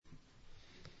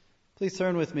Please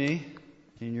turn with me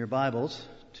in your Bibles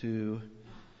to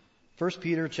 1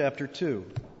 Peter chapter 2.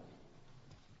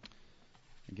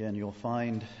 Again, you'll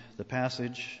find the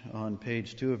passage on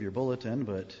page 2 of your bulletin,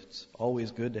 but it's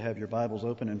always good to have your Bibles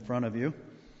open in front of you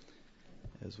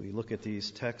as we look at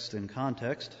these texts in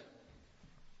context.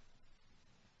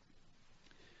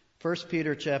 1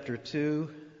 Peter chapter 2,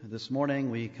 this morning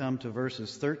we come to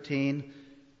verses 13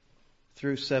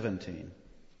 through 17.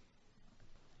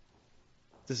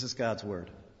 This is God's Word.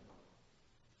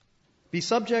 Be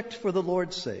subject for the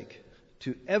Lord's sake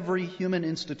to every human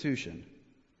institution,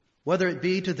 whether it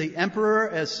be to the emperor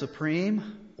as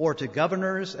supreme or to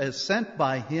governors as sent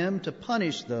by him to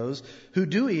punish those who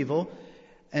do evil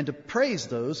and to praise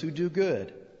those who do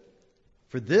good.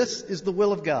 For this is the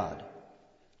will of God,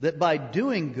 that by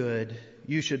doing good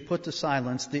you should put to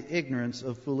silence the ignorance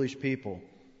of foolish people.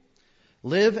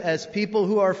 Live as people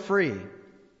who are free,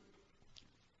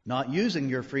 not using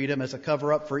your freedom as a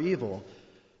cover-up for evil,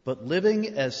 but living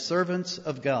as servants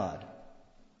of God.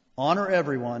 Honor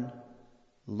everyone,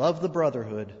 love the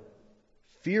brotherhood,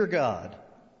 fear God,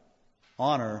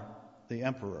 honor the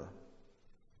emperor.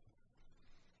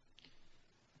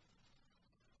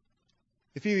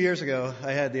 A few years ago,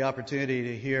 I had the opportunity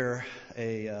to hear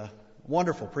a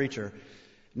wonderful preacher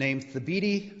named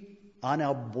Thabiti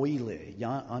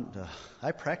Anyabwile.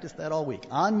 I practiced that all week.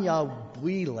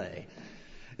 Anyabwile.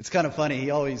 It's kind of funny.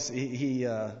 He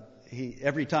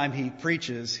every time he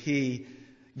preaches, he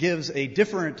gives a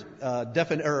different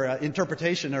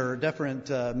interpretation or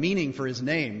different meaning for his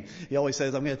name. He always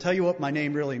says, "I'm going to tell you what my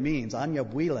name really means,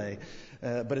 Anyabwile,"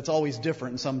 but it's always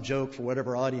different in some joke for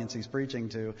whatever audience he's preaching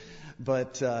to.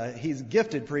 But he's a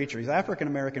gifted preacher. He's an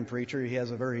African-American preacher. He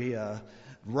has a very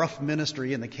rough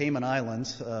ministry in the Cayman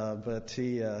Islands, but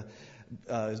he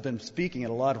has been speaking at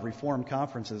a lot of Reformed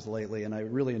conferences lately, and I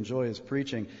really enjoy his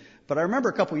preaching. But I remember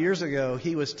a couple years ago,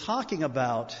 he was talking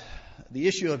about the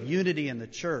issue of unity in the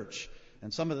church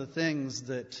and some of the things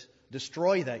that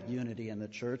destroy that unity in the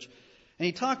church. And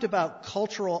he talked about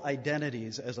cultural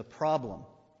identities as a problem.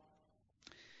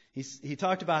 He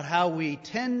talked about how we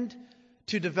tend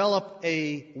to develop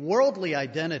a worldly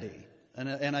identity,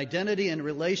 an identity in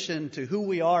relation to who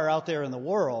we are out there in the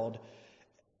world,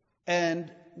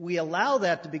 and we allow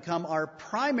that to become our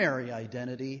primary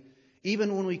identity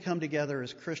even when we come together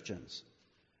as Christians.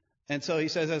 And so he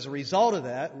says as a result of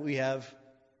that, we have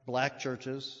black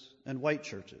churches and white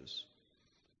churches.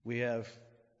 We have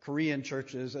Korean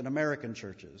churches and American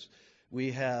churches.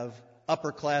 We have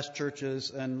upper class churches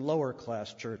and lower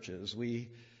class churches.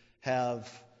 We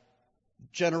have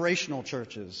generational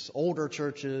churches, older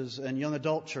churches and young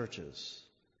adult churches.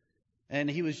 And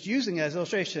he was using as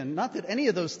illustration, not that any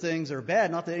of those things are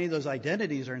bad, not that any of those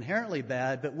identities are inherently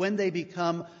bad, but when they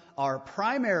become our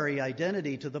primary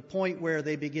identity to the point where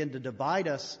they begin to divide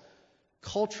us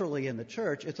culturally in the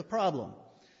church, it's a problem.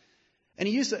 And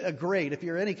he used if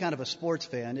you're any kind of a sports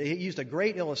fan, he used a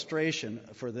great illustration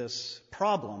for this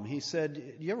problem. He said,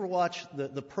 you ever watch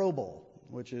the Pro Bowl,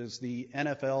 which is the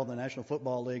NFL, the National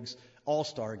Football League's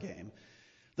all-star game?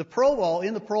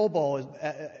 In the Pro Bowl is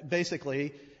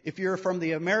basically, if you're from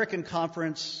the American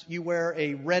Conference, you wear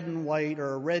a red and white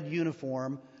or a red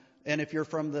uniform. And if you're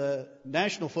from the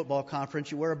National Football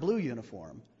Conference, you wear a blue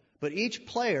uniform. But each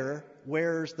player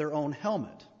wears their own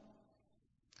helmet.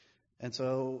 And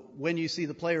so when you see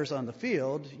the players on the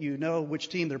field, you know which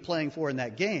team they're playing for in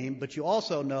that game, but you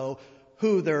also know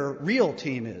who their real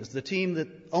team is, the team that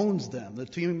owns them, the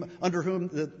team under whom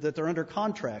that they're under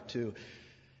contract to.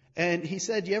 And he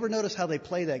said, you ever notice how they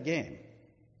play that game?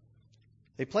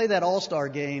 They play that all-star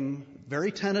game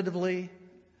very tentatively.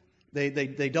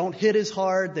 They don't hit as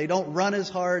hard. They don't run as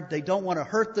hard. They don't want to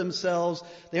hurt themselves.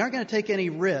 They aren't going to take any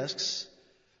risks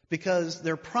because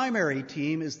their primary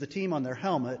team is the team on their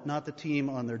helmet, not the team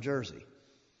on their jersey.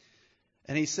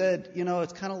 And he said,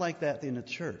 it's kind of like that in the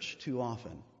church too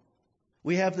often.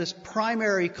 We have this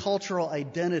primary cultural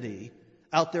identity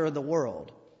out there in the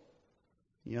world.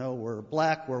 We're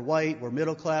black, we're white, we're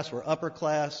middle class, we're upper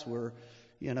class, we're,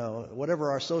 whatever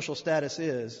our social status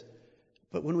is.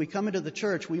 But when we come into the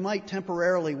church, we might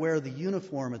temporarily wear the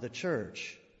uniform of the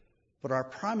church, but our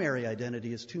primary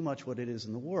identity is too much what it is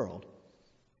in the world.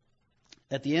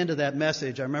 At the end of that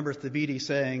message, I remember Thabiti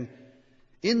saying,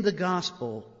 in the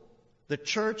gospel, the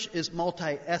church is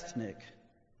multi-ethnic,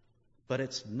 but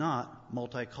it's not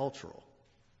multicultural.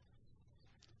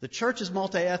 The church is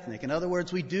multi-ethnic. In other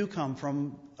words, we do come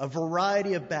from a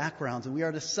variety of backgrounds, and we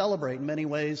are to celebrate in many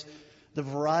ways the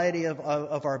variety of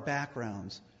our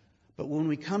backgrounds. But when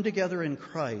we come together in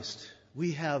Christ,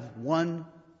 we have one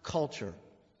culture.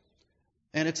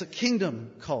 And it's a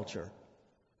kingdom culture.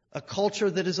 a culture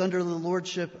that is under the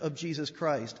lordship of Jesus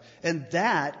Christ. And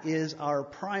that is our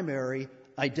primary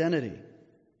identity.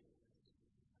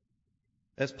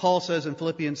 As Paul says in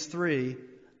Philippians 3,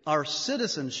 our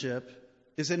citizenship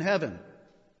is in heaven.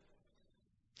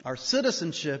 Our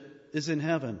citizenship is in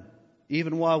heaven,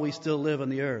 even while we still live on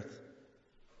the earth.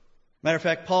 Matter of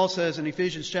fact, Paul says in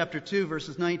Ephesians chapter 2,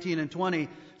 verses 19 and 20,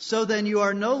 so then you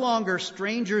are no longer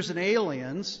strangers and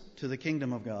aliens to the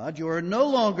kingdom of God. You are no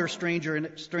longer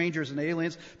strangers and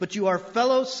aliens, but you are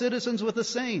fellow citizens with the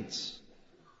saints.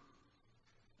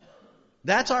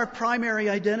 That's our primary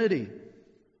identity.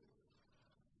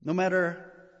 No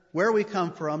matter where we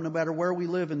come from, no matter where we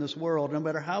live in this world, no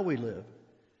matter how we live.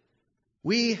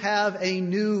 We have a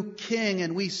new king,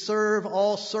 and we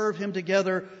all serve him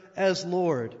together as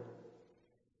Lord.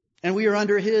 And we are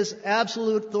under his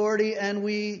absolute authority, and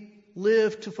we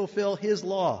live to fulfill his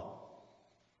law.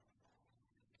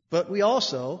 But we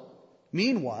also,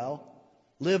 meanwhile,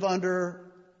 live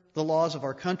under the laws of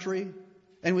our country,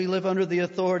 and we live under the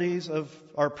authorities of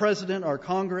our president, our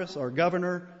Congress, our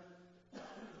governor,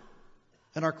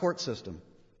 and our court system.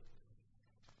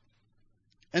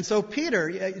 And so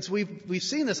Peter, we've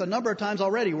seen this a number of times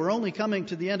already. We're only coming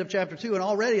to the end of chapter 2, and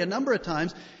already a number of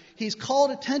times he's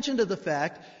called attention to the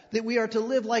fact that we are to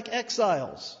live like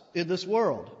exiles in this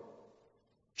world.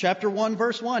 Chapter 1,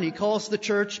 verse 1, he calls the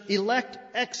church elect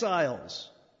exiles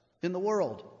in the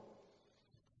world.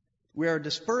 We are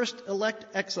dispersed elect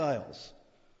exiles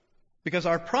because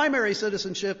our primary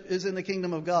citizenship is in the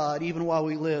kingdom of God, even while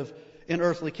we live in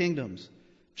earthly kingdoms.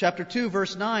 Chapter 2,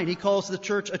 verse 9, he calls the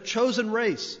church a chosen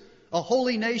race, a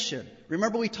holy nation.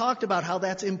 Remember, we talked about how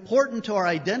that's important to our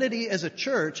identity as a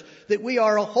church, that we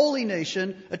are a holy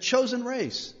nation, a chosen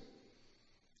race.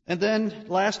 And then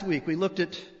last week we looked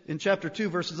at in chapter 2,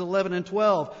 verses 11 and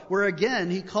 12, where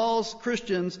again he calls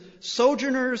Christians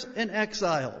sojourners and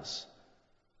exiles.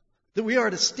 That we are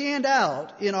to stand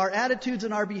out in our attitudes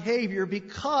and our behavior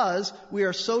because we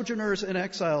are sojourners and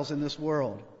exiles in this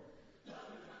world.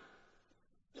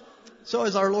 So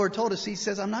as our Lord told us, he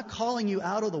says, I'm not calling you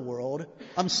out of the world.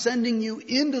 I'm sending you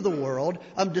into the world.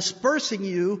 I'm dispersing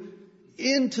you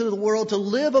into the world to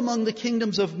live among the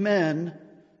kingdoms of men,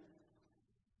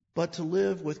 but to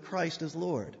live with Christ as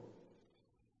Lord.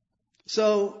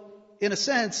 So, in a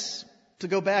sense, to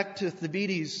go back to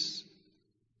Thabiti's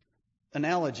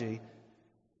analogy,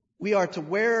 we are to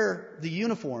wear the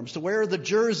uniforms, to wear the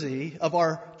jersey of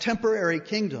our temporary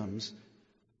kingdoms,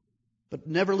 but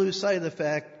never lose sight of the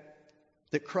fact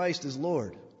that Christ is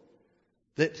Lord.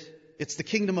 That it's the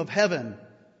kingdom of heaven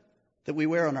that we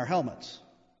wear on our helmets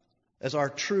as our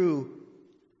true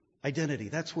identity.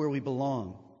 That's where we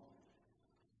belong.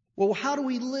 Well, how do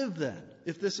we live then,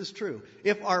 if this is true?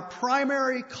 If our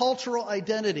primary cultural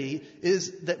identity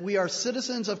is that we are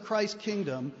citizens of Christ's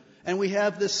kingdom, and we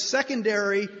have this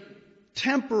secondary,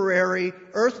 temporary,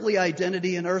 earthly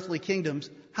identity in earthly kingdoms,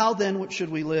 how then should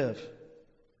we live?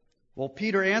 Well,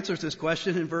 Peter answers this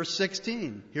question in verse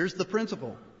 16. Here's the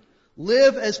principle.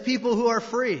 Live as people who are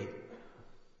free.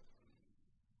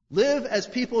 Live as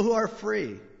people who are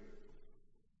free.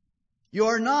 You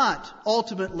are not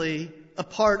ultimately a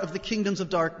part of the kingdoms of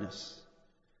darkness.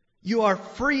 You are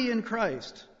free in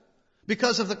Christ.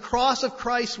 Because of the cross of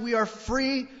Christ, we are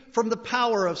free from the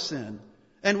power of sin,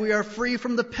 and we are free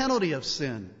from the penalty of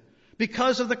sin.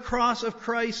 Because of the cross of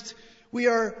Christ, we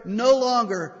are no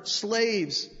longer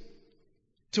slaves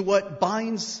to what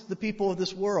binds the people of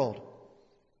this world.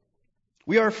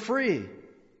 We are free.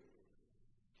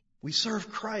 We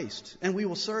serve Christ, and we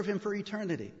will serve him for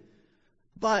eternity.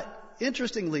 But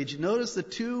interestingly, did you notice the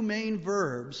two main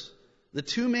verbs, the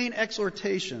two main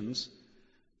exhortations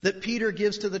that Peter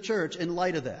gives to the church in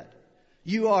light of that?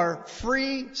 You are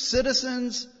free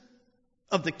citizens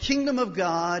of the kingdom of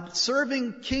God,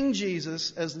 serving King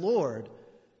Jesus as Lord.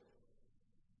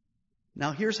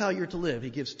 Now here's how you're to live. He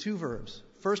gives two verbs.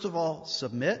 First of all,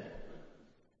 submit.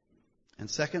 And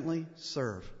secondly,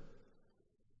 serve.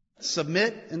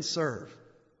 Submit and serve.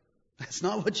 That's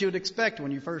not what you would expect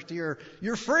when you first hear,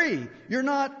 you're free. You're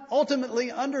not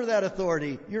ultimately under that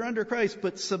authority. You're under Christ,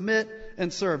 but submit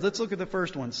and serve. Let's look at the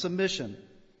first one, submission.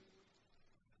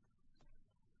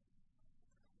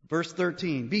 Verse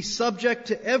 13, be subject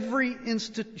to every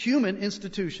human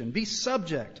institution. Be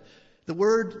subject. The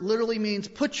word literally means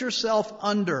put yourself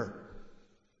under.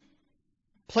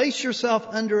 Place yourself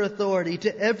under authority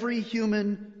to every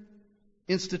human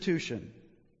institution.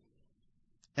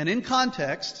 And in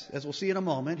context, as we'll see in a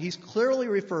moment, he's clearly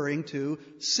referring to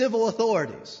civil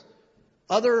authorities,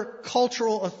 other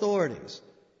cultural authorities.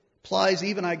 Applies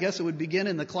even, I guess it would begin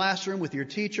in the classroom with your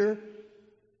teacher.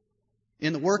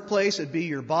 In the workplace, it'd be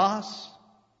your boss.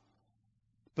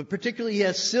 But particularly he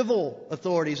has civil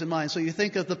authorities in mind. So you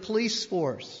think of the police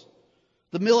force,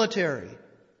 the military,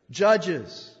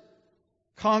 judges,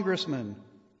 congressmen,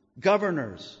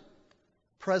 governors,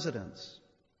 presidents.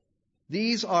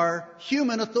 These are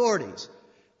human authorities.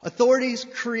 Authorities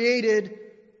created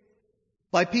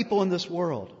by people in this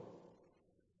world.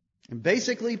 And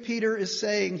basically Peter is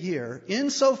saying here,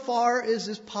 insofar as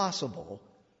is possible,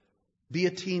 be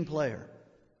a team player.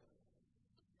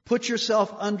 Put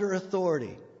yourself under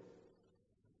authority.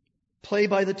 Play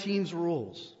by the team's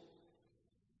rules.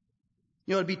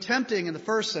 You know, it'd be tempting in the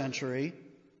first century,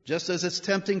 just as it's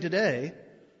tempting today,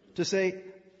 to say,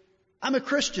 I'm a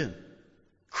Christian.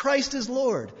 Christ is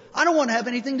Lord. I don't want to have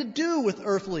anything to do with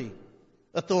earthly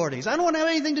authorities. I don't want to have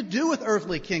anything to do with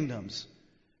earthly kingdoms.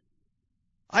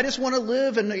 I just want to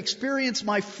live and experience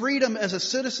my freedom as a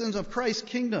citizen of Christ's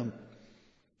kingdom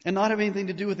and not have anything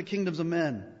to do with the kingdoms of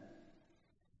men.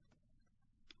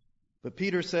 But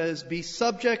Peter says, be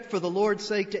subject for the Lord's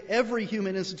sake to every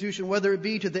human institution, whether it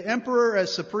be to the emperor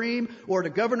as supreme or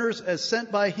to governors as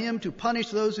sent by him to punish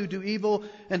those who do evil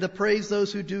and to praise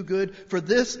those who do good, for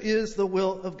this is the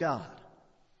will of God.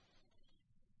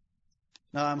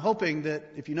 Now, I'm hoping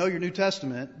that if you know your New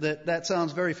Testament, that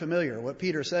sounds very familiar. What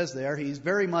Peter says there, he's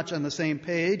very much on the same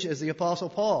page as the Apostle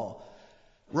Paul.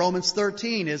 Romans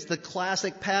 13 is the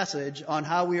classic passage on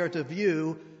how we are to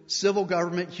view civil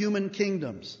government, human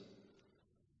kingdoms.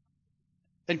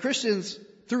 And Christians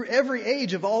through every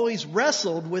age have always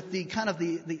wrestled with the kind of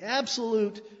the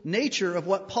absolute nature of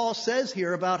what Paul says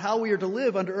here about how we are to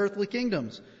live under earthly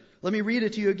kingdoms. Let me read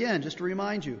it to you again, just to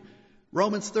remind you.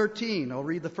 Romans 13, I'll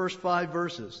read the first 5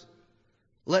 verses.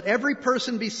 Let every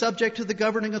person be subject to the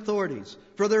governing authorities,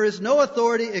 for there is no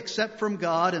authority except from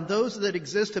God, and those that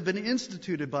exist have been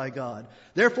instituted by God.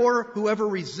 Therefore, whoever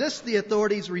resists the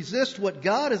authorities resists what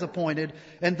God has appointed,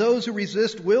 and those who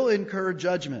resist will incur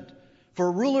judgment. For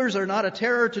rulers are not a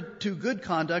terror to good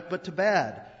conduct, but to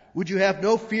bad. Would you have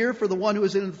no fear for the one who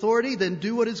is in authority? Then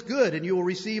do what is good, and you will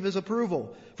receive his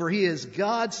approval. For he is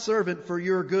God's servant for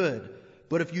your good.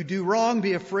 But if you do wrong,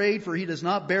 be afraid, for he does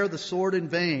not bear the sword in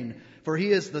vain. For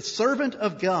he is the servant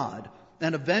of God,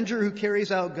 an avenger who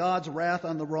carries out God's wrath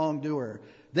on the wrongdoer.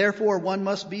 Therefore, one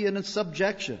must be in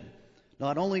subjection,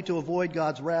 not only to avoid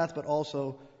God's wrath, but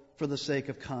also for the sake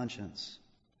of conscience.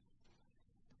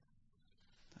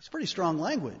 That's pretty strong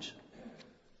language.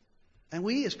 And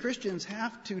we as Christians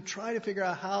have to try to figure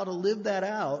out how to live that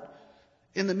out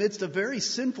in the midst of very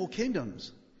sinful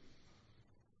kingdoms.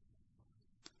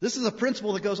 This is a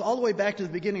principle that goes all the way back to the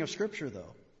beginning of Scripture,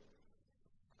 though.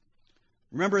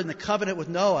 Remember in the covenant with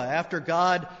Noah, after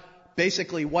God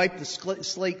basically wiped the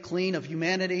slate clean of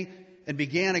humanity and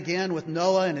began again with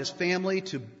Noah and his family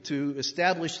to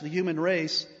establish the human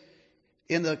race,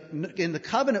 in the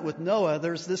covenant with Noah,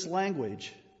 there's this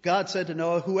language. God said to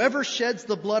Noah, whoever sheds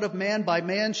the blood of man, by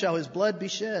man shall his blood be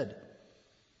shed.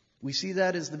 We see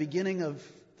that as the beginning of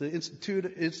the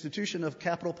institution of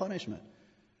capital punishment.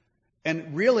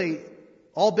 And really,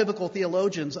 all biblical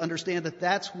theologians understand that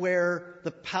that's where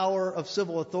the power of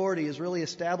civil authority is really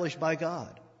established by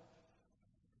God.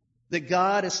 That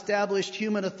God established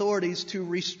human authorities to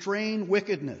restrain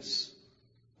wickedness,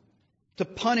 to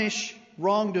punish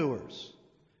wrongdoers.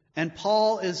 And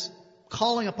Paul is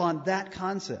calling upon that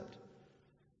concept.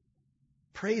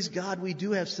 Praise God, we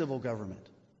do have civil government.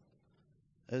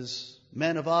 As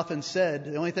men have often said,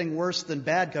 the only thing worse than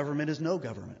bad government is no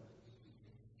government,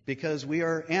 because we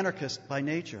are anarchists by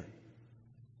nature.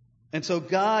 And so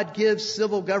God gives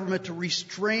civil government to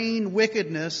restrain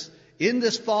wickedness in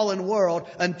this fallen world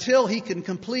until he can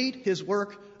complete his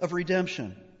work of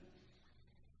redemption.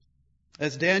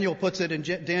 As Daniel puts it in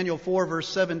Daniel 4, verse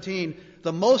 17,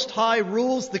 the Most High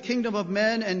rules the kingdom of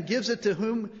men and gives it to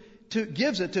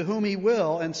whom he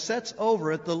will, and sets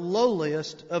over it the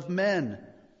lowliest of men.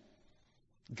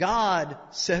 God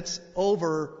sets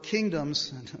over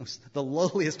kingdoms, the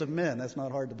lowliest of men. That's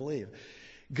not hard to believe.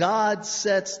 God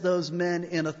sets those men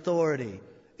in authority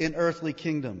in earthly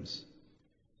kingdoms.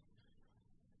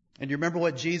 And you remember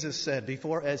what Jesus said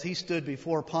as he stood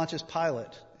before Pontius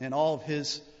Pilate in all of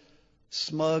his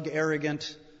smug,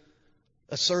 arrogant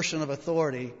assertion of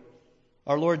authority.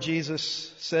 Our Lord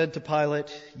Jesus said to Pilate,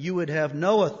 you would have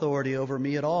no authority over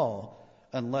me at all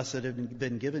unless it had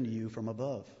been given to you from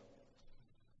above.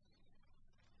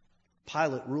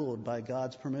 Pilate ruled by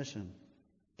God's permission,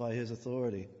 by his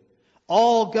authority.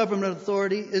 All government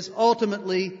authority is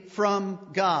ultimately from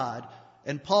God.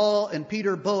 And Paul and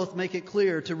Peter both make it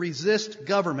clear to resist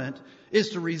government is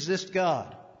to resist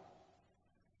God.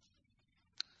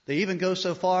 They even go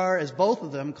so far as both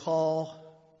of them call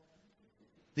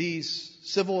these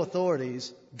civil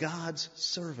authorities God's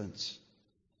servants.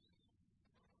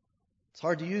 It's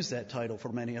hard to use that title for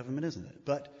many of them, isn't it?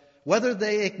 But whether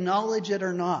they acknowledge it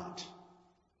or not,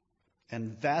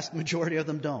 and vast majority of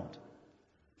them don't,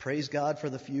 praise God for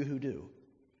the few who do.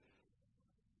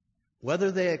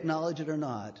 Whether they acknowledge it or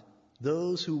not,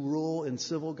 those who rule in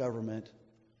civil government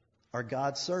are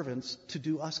God's servants to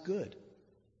do us good.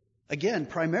 Again,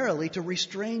 primarily to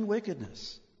restrain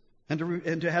wickedness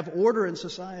and to have order in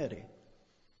society.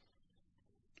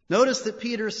 Notice that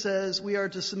Peter says we are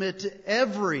to submit to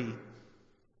every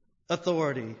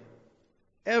authority,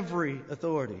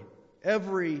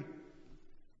 every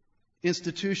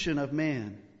institution of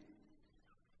man.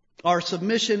 Our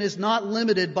submission is not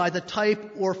limited by the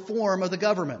type or form of the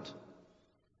government.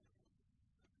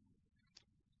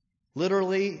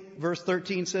 Literally, verse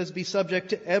 13 says, be subject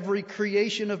to every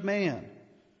creation of man,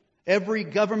 every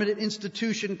government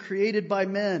institution created by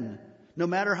men, no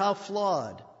matter how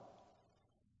flawed.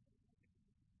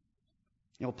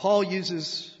 Paul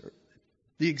uses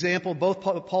the example, both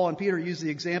Paul and Peter use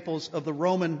the examples of the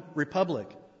Roman Republic.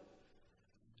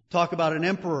 Talk about an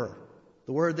emperor.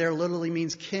 The word there literally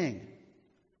means king.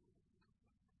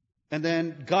 And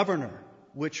then governor,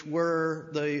 which were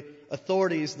the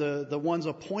authorities, the ones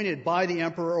appointed by the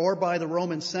emperor or by the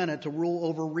Roman Senate to rule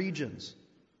over regions.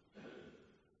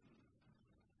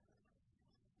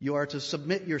 You are to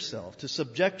submit yourself, to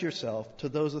subject yourself to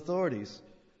those authorities.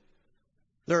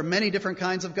 There are many different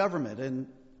kinds of government, and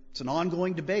it's an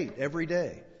ongoing debate every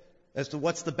day as to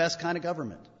what's the best kind of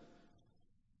government.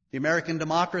 The American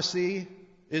democracy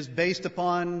is based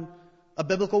upon a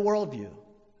biblical worldview.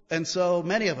 And so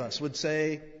many of us would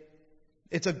say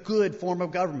it's a good form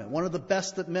of government, one of the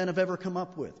best that men have ever come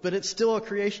up with. But it's still a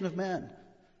creation of men.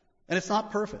 And it's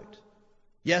not perfect.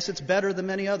 Yes, it's better than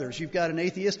many others. You've got an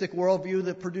atheistic worldview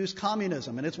that produced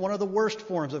communism, and it's one of the worst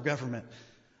forms of government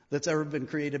that's ever been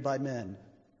created by men.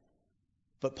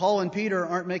 But Paul and Peter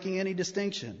aren't making any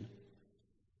distinction.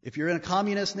 If you're in a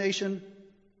communist nation,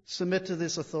 submit to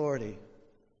this authority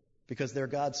because they're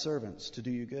God's servants to do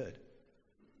you good.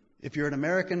 If you're an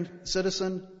American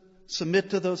citizen,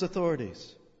 submit to those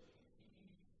authorities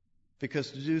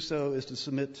because to do so is to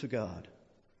submit to God.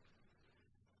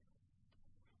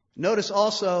 Notice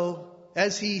also,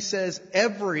 as he says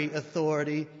every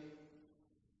authority,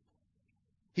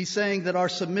 he's saying that our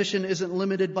submission isn't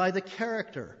limited by the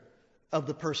character of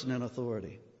the person in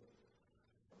authority.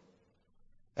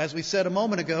 As we said a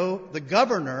moment ago, the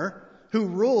governor who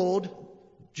ruled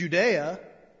Judea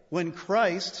when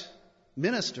Christ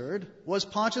ministered was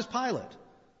Pontius Pilate,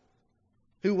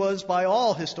 who was, by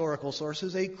all historical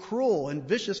sources, a cruel and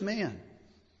vicious man.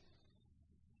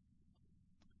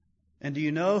 And do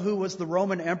you know who was the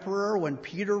Roman emperor when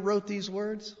Peter wrote these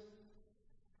words?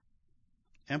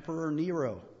 Emperor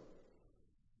Nero,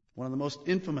 one of the most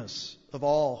infamous of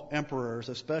all emperors,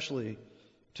 especially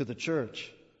to the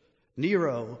church.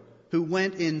 Nero, who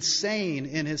went insane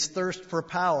in his thirst for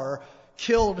power,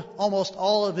 killed almost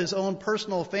all of his own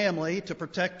personal family to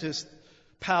protect his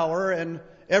power, and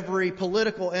every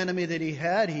political enemy that he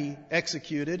had, he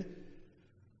executed.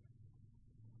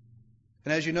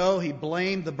 And as you know, he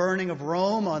blamed the burning of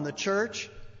Rome on the church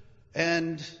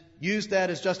and used that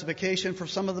as justification for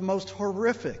some of the most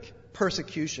horrific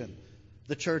persecution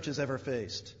the church has ever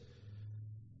faced.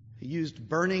 He used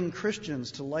burning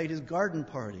Christians to light his garden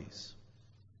parties.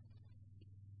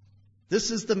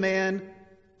 This is the man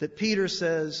that Peter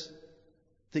says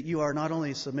that you are not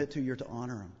only to submit to, you're to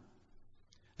honor him.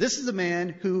 This is the man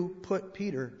who put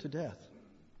Peter to death.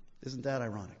 Isn't that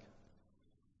ironic?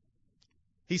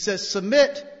 He says,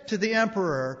 submit to the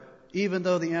emperor, even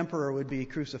though the emperor would be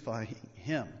crucifying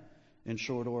him in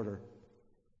short order.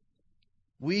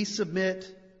 We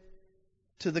submit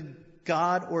to the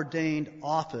God-ordained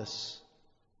office,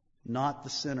 not the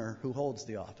sinner who holds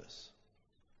the office.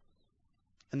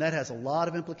 And that has a lot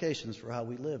of implications for how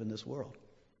we live in this world.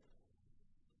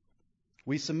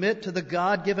 We submit to the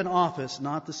God-given office,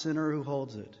 not the sinner who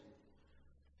holds it.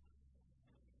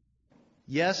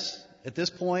 Yes, at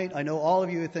this point, I know all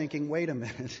of you are thinking, wait a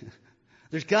minute.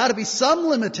 There's got to be some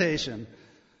limitation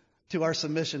to our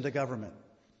submission to government.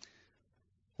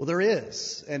 Well, there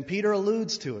is, and Peter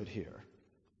alludes to it here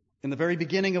in the very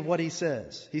beginning of what he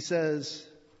says. He says,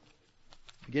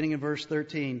 beginning in verse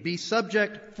 13, be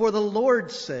subject for the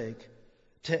Lord's sake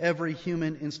to every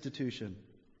human institution.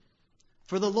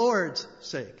 For the Lord's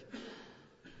sake.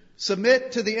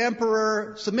 Submit to the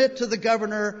emperor, submit to the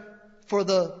governor for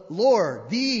the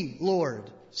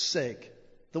Lord's sake.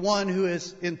 The one who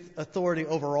is in authority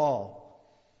over all.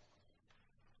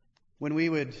 When we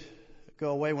would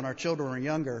go away when our children were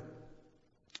younger,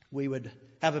 we would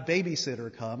have a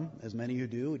babysitter come, as many who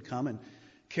do, would come and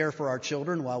care for our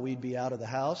children while we'd be out of the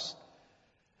house.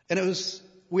 And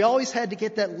we always had to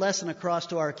get that lesson across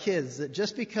to our kids that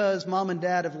just because mom and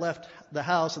dad have left the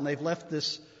house and they've left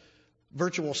this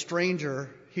virtual stranger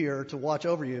here to watch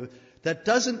over you, that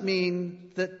doesn't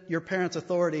mean that your parents'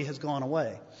 authority has gone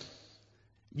away.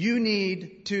 You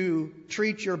need to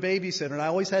treat your babysitter. And I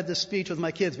always had this speech with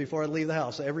my kids before I'd leave the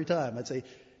house. Every time I'd say,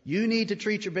 you need to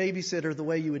treat your babysitter the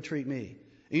way you would treat me.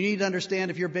 You need to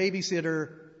understand if your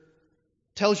babysitter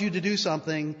tells you to do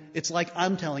something, it's like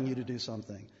I'm telling you to do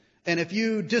something. And if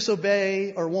you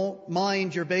disobey or won't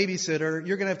mind your babysitter,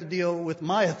 you're going to have to deal with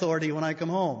my authority when I come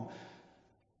home.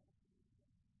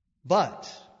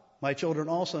 But my children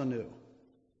also knew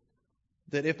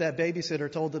that if that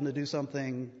babysitter told them to do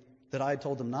something that I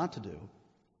told them not to do,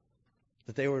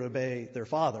 that they would obey their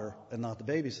father and not the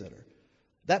babysitter.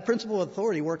 That principle of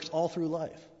authority works all through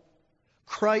life.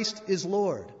 Christ is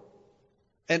Lord.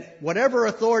 And whatever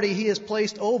authority He has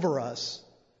placed over us,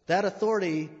 that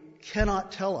authority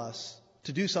cannot tell us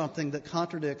to do something that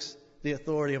contradicts the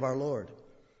authority of our Lord.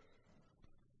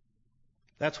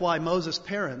 That's why Moses'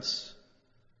 parents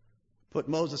put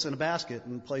Moses in a basket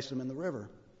and placed him in the river.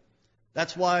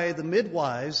 That's why the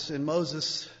midwives in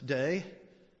Moses' day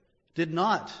did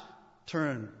not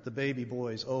turn the baby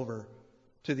boys over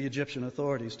to the Egyptian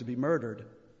authorities to be murdered.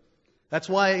 That's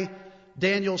why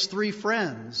Daniel's 3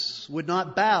 friends would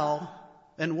not bow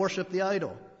and worship the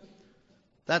idol.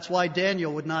 That's why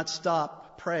Daniel would not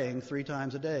stop praying 3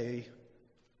 times a day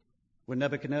when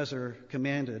Nebuchadnezzar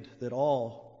commanded that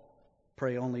all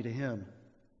pray only to him.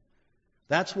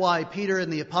 That's why Peter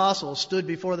and the apostles stood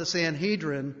before the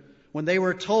Sanhedrin when they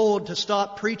were told to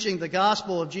stop preaching the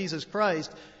gospel of Jesus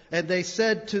Christ, and they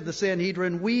said to the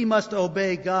Sanhedrin, we must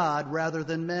obey God rather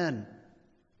than men.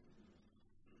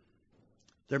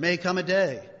 There may come a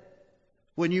day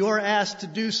when you are asked to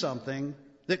do something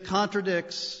that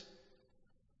contradicts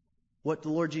what the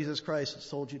Lord Jesus Christ has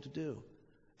told you to do.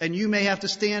 And you may have to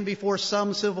stand before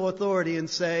some civil authority and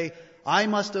say, I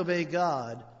must obey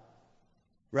God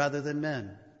rather than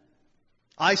men.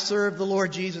 I serve the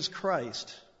Lord Jesus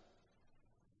Christ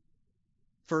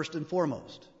first and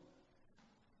foremost.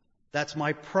 That's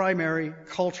my primary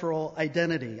cultural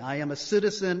identity. I am a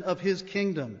citizen of His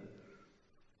kingdom.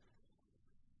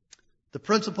 The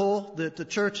principle that the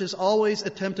church has always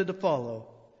attempted to follow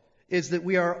is that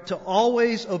we are to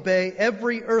always obey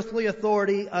every earthly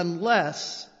authority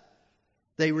unless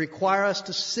they require us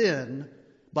to sin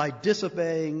by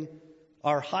disobeying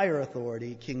our higher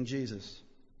authority, King Jesus.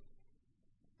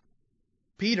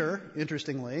 Peter,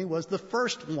 interestingly, was the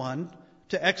first one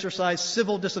to exercise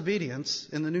civil disobedience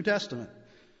in the New Testament.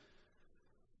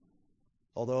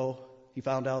 Although he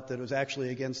found out that it was actually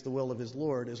against the will of his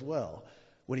Lord as well,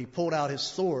 when he pulled out his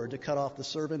sword to cut off the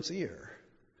servant's ear.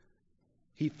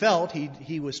 He felt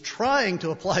he was trying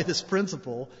to apply this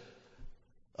principle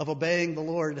of obeying the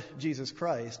Lord Jesus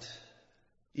Christ,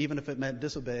 even if it meant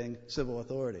disobeying civil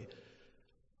authority.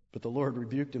 But the Lord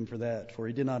rebuked him for that, for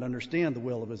he did not understand the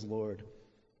will of his Lord.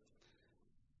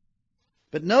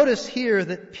 But notice here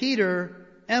that Peter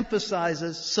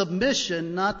emphasizes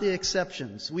submission, not the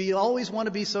exceptions. We always want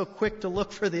to be so quick to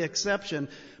look for the exception,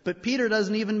 but Peter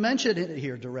doesn't even mention it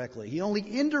here directly. He only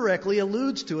indirectly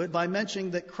alludes to it by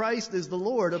mentioning that Christ is the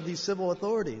Lord of these civil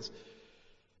authorities.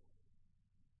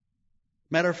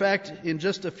 Matter of fact, in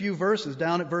just a few verses,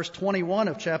 down at verse 21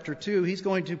 of chapter 2, he's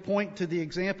going to point to the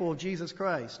example of Jesus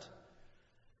Christ.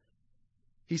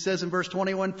 He says in verse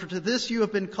 21, for to this you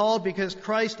have been called because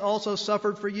Christ also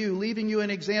suffered for you, leaving you an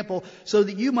example so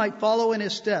that you might follow in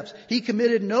His steps. He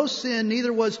committed no sin,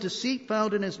 neither was deceit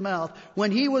found in His mouth.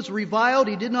 When He was reviled,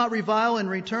 He did not revile in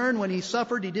return. When He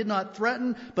suffered, He did not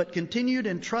threaten, but continued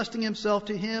entrusting Himself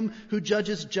to Him who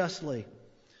judges justly.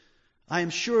 I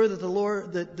am sure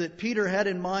that that Peter had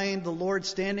in mind the Lord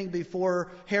standing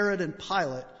before Herod and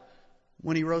Pilate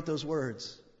when he wrote those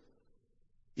words.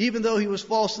 Even though he was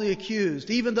falsely accused,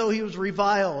 even though he was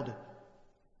reviled,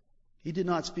 he did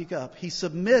not speak up. He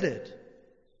submitted.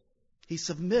 He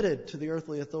submitted to the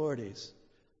earthly authorities.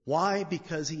 Why?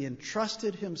 Because he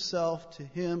entrusted himself to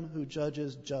Him who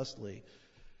judges justly.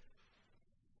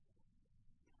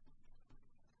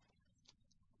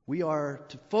 We are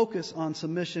to focus on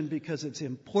submission because it's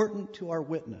important to our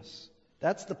witness.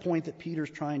 That's the point that Peter's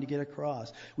trying to get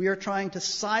across. We are trying to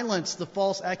silence the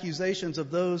false accusations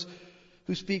of those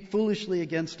who speak foolishly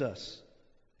against us.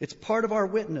 It's part of our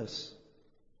witness.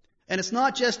 And it's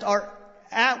not just our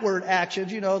outward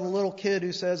actions. The little kid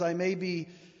who says, I may be,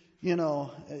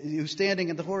 who's standing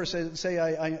in the corner,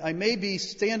 I may be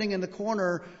standing in the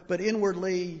corner, but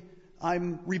inwardly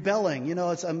I'm rebelling.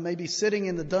 I'm maybe sitting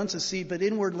in the dunce's seat, but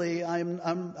inwardly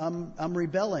I'm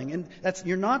rebelling. And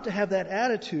you're not to have that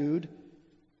attitude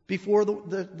before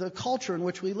the culture in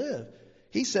which we live.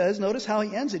 He says, notice how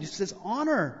he ends it. He says,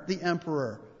 honor the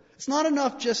emperor. It's not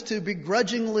enough just to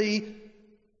begrudgingly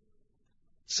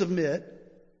submit.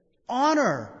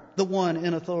 Honor the one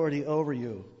in authority over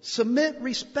you. Submit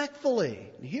respectfully.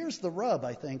 And here's the rub,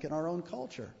 I think, in our own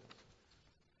culture.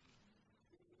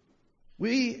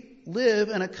 We live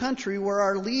in a country where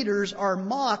our leaders are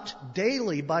mocked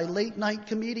daily by late-night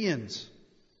comedians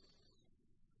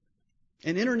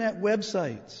and internet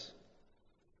websites.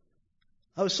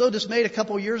 I was so dismayed a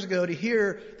couple years ago to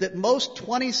hear that most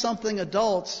 20-something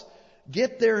adults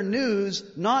get their news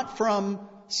not from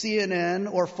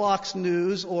CNN or Fox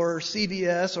News or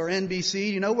CBS or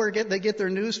NBC. You know where they get their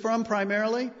news from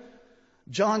primarily?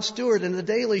 Jon Stewart and The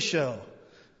Daily Show.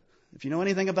 If you know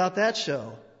anything about that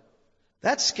show,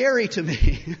 that's scary to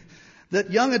me. That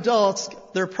young adults,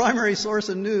 their primary source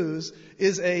of news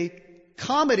is a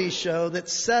comedy show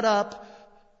that's set up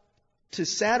to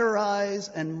satirize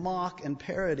and mock and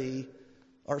parody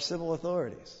our civil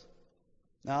authorities.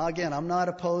 Now, again, I'm not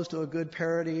opposed to a good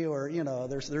parody or,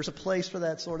 there's a place for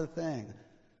that sort of thing.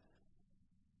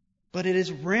 But it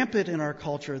is rampant in our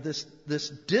culture, this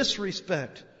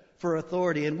disrespect for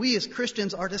authority. And we as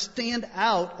Christians are to stand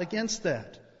out against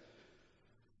that.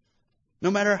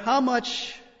 No matter how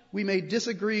much we may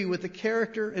disagree with the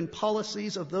character and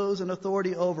policies of those in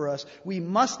authority over us, we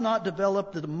must not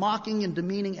develop the mocking and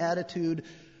demeaning attitude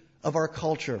of our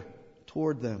culture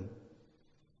toward them.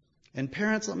 And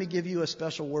parents, let me give you a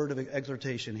special word of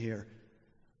exhortation here.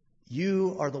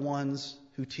 You are the ones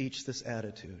who teach this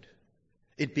attitude.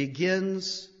 It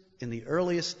begins in the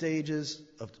earliest stages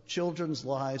of children's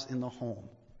lives in the home.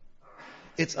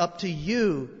 It's up to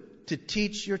you to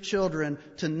teach your children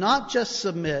to not just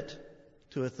submit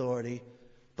to authority,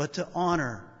 but to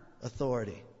honor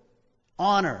authority.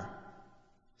 Honor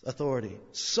authority.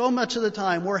 So much of the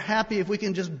time, we're happy if we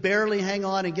can just barely hang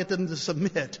on and get them to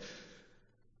submit.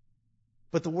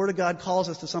 But the Word of God calls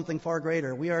us to something far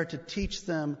greater. We are to teach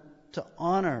them to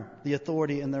honor the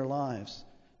authority in their lives.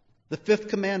 The fifth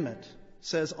commandment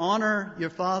says, honor your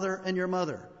father and your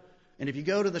mother. And if you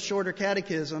go to the shorter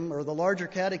catechism or the larger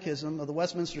catechism of the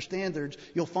Westminster Standards,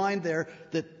 you'll find there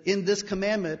that in this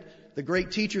commandment, the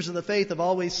great teachers of the faith have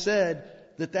always said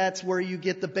that that's where you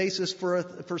get the basis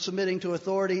for submitting to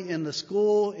authority in the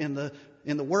school, in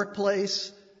the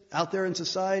workplace, out there in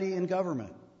society and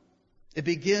government. It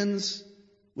begins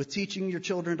with teaching your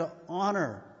children to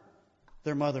honor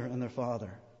their mother and their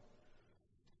father.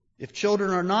 If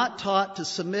children are not taught to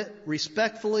submit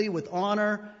respectfully with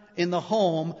honor in the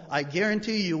home, I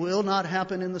guarantee you it will not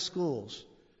happen in the schools.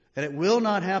 And it will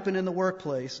not happen in the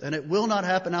workplace. And it will not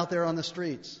happen out there on the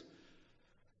streets.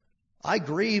 I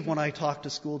grieve when I talk to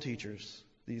school teachers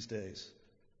these days.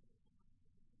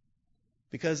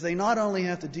 Because they not only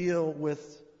have to deal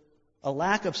with a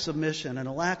lack of submission and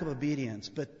a lack of obedience,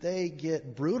 but they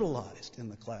get brutalized in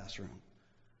the classroom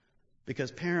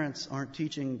because parents aren't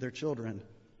teaching their children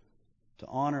to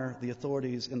honor the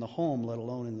authorities in the home, let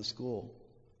alone in the school.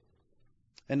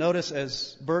 And notice,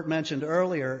 as Bert mentioned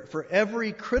earlier, for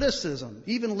every criticism,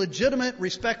 even legitimate,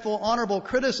 respectful, honorable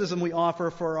criticism we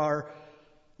offer for our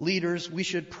leaders, we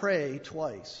should pray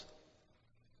twice.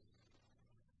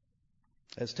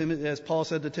 As Paul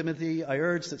said to Timothy, I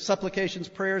urge that supplications,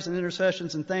 prayers, and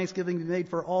intercessions and thanksgiving be made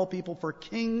for all people, for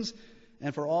kings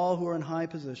and for all who are in high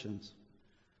positions.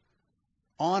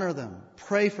 Honor them.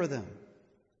 Pray for them.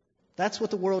 That's what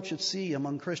the world should see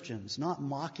among Christians, not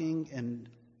mocking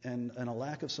and a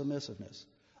lack of submissiveness.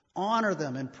 Honor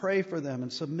them and pray for them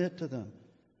and submit to them.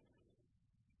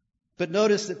 But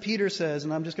notice that Peter says,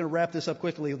 and I'm just going to wrap this up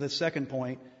quickly with this second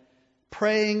point,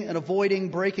 praying and avoiding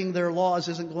breaking their laws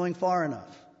isn't going far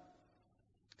enough.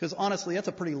 Because honestly, that's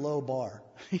a pretty low bar.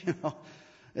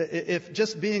 If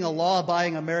just being a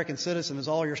law-abiding American citizen is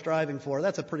all you're striving for,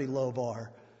 that's a pretty low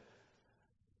bar.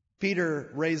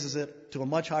 Peter raises it to a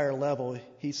much higher level.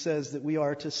 He says that we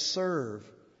are to serve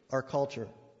our culture.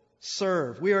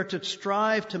 Serve. We are to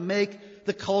strive to make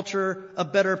the culture a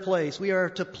better place. We are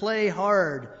to play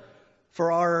hard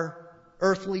for our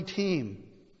earthly team.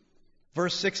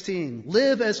 Verse 16,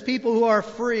 live as people who are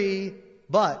free,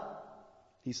 but,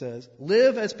 he says,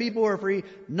 live as people who are free,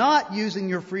 not using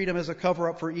your freedom as a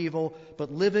cover-up for evil,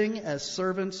 but living as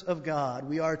servants of God.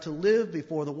 We are to live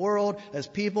before the world as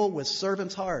people with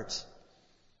servants' hearts,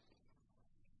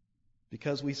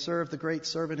 because we serve the great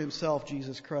servant himself,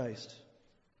 Jesus Christ.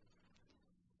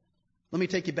 Let me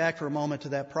take you back for a moment to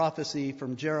that prophecy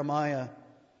from Jeremiah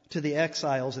to the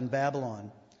exiles in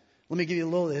Babylon. Let me give you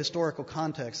a little historical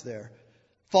context there.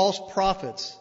 False prophets